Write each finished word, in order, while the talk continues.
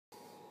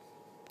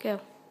Go.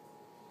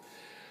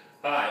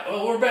 Hi.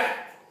 Oh, we're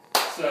back.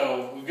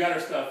 So we've got our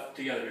stuff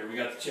together here. We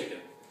got the chicken.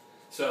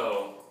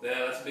 So yeah,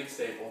 that's a big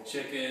staple.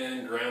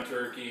 Chicken, ground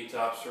turkey,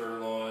 top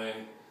sirloin,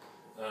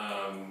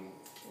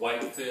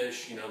 white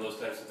fish. You know, those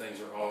types of things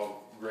are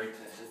all great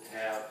to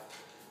have.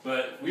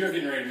 But we are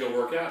getting ready to go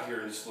work out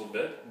here in just a little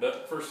bit.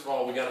 But first of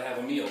all, we got to have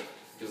a meal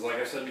because, like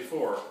I said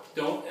before,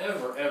 don't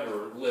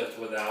ever lift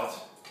without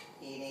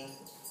eating.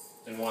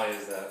 And why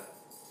is that?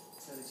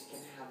 So that you can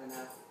have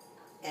enough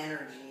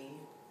energy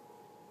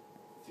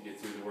to get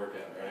through the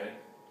workout,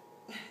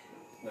 right?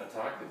 Not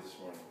talkative this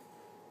morning.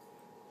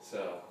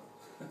 So.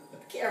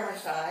 Camera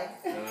shy.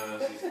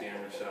 She's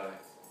camera shy.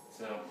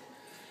 So,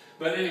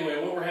 but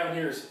anyway, what we're having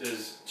here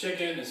is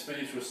chicken and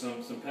spinach with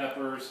some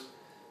peppers.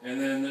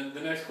 And then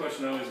the next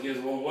question I always get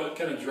is, well, what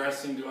kind of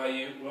dressing do I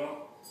use?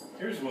 Well,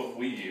 here's what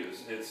we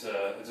use. It's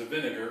a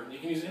vinegar. You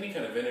can use any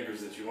kind of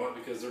vinegars that you want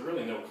because there are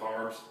really no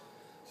carbs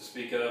to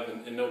speak of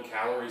and no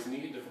calories, and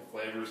you get different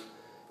flavors.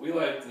 We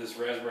like this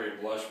raspberry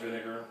blush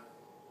vinegar.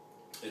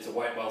 It's a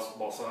white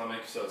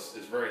balsamic, so it's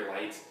very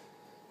light.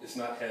 It's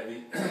not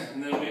heavy.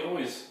 And then we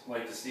always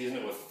like to season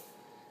it with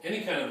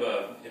any kind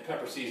of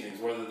pepper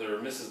seasonings, whether they're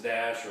Mrs.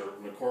 Dash or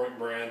McCormick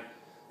brand.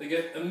 They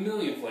get a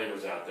million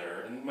flavors out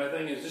there. And my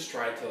thing is just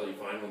try it till you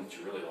find one that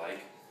you really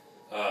like.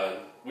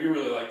 We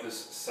really like this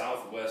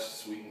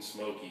Southwest Sweet and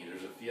Smoky.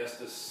 There's a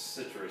Fiesta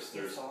Citrus.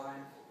 There's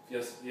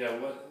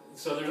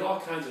so there's all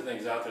kinds of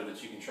things out there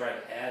that you can try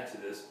to add to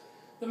this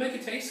that make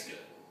it taste good.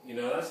 You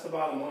know, that's the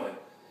bottom line.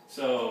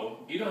 So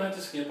you don't have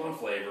to skimp on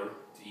flavor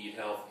to eat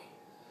healthy.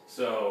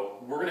 So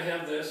we're going to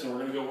have this and we're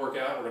going to go work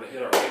out. We're going to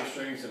hit our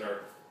hamstrings and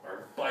our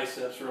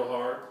biceps real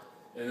hard.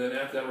 And then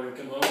after that we're going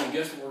to come home and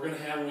guess what we're going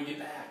to have when we get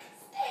back?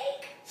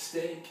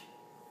 Steak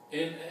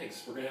and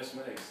eggs. We're going to have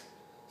some eggs.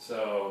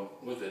 So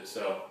with it.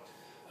 So,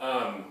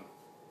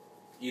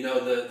 you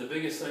know, the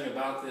biggest thing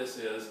about this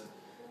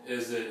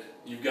is that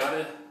you've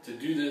got to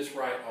do this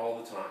right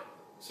all the time.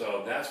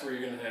 So that's where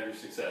you're going to have your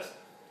success.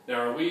 Now,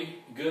 are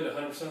we good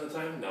 100% of the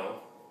time? No.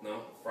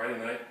 Friday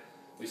night,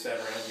 we sat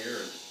around here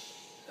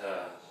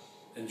and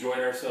enjoyed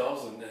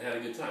ourselves and had a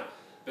good time.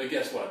 But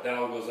guess what? That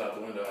all goes out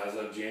the window as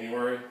of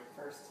January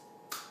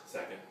 1st.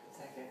 Second.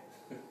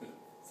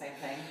 Same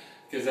thing.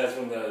 Because that's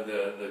when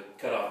the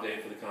cutoff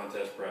date for the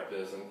contest prep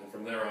is, and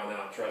from there on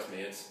out, trust me,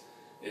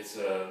 it's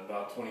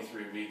about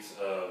 23 weeks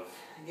of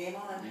game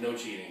on. No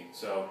cheating.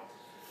 So,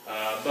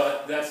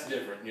 but that's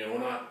different. You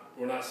know,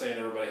 we're not saying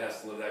everybody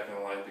has to live that kind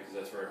of life because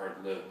that's very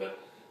hard to live.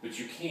 But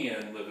you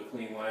can live a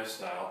clean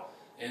lifestyle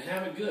and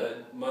have it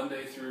good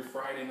Monday through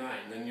Friday night.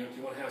 And then if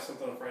you want to have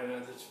something on Friday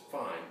night, that's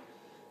fine.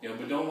 You know,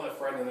 but don't let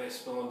Friday night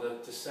spill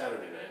into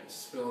Saturday night,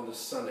 spill into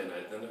Sunday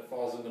night. Then it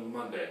falls into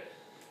Monday.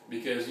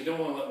 Because you don't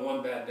want to let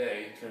one bad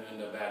day turn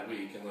into a bad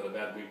week and let a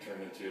bad week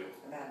turn into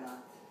a bad month.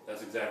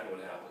 That's exactly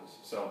what happens.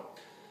 So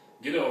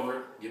get over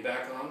it, get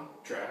back on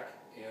track,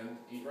 and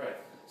eat right.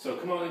 So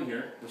come on in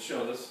here, let's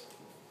show this.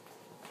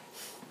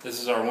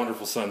 This is our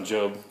wonderful son,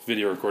 Job,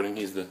 video recording.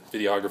 He's the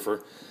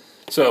videographer.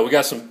 So we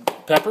got some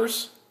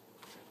peppers.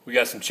 We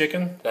got some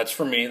chicken. That's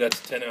for me.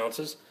 That's 10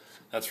 ounces.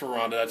 That's for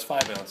Rhonda. That's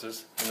 5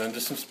 ounces. And then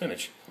just some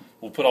spinach.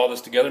 We'll put all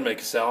this together, make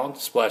a salad,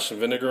 splash some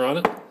vinegar on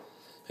it,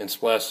 and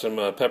splash some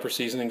pepper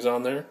seasonings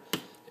on there,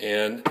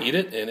 and eat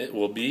it, and it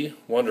will be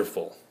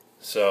wonderful.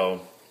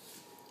 So,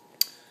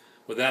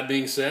 with that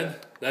being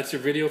said, that's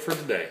your video for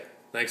today.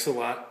 Thanks a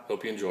lot.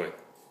 Hope you enjoy.